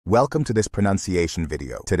Welcome to this pronunciation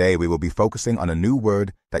video. Today we will be focusing on a new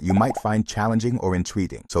word that you might find challenging or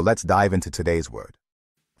intriguing. So let's dive into today's word.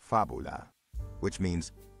 Fábula, which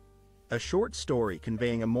means A short story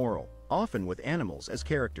conveying a moral, often with animals as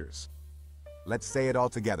characters. let's say it all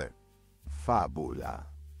together. Fábula.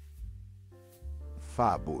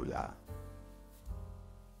 Fábula.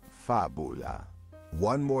 Fábula.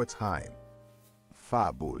 One more time.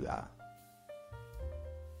 Fábula.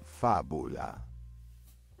 Fábula.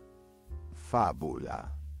 Fábula.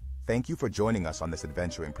 Thank you for joining us on this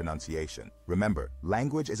adventure in pronunciation. Remember,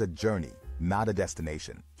 language is a journey, not a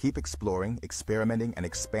destination. Keep exploring, experimenting, and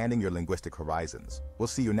expanding your linguistic horizons. We'll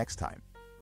see you next time.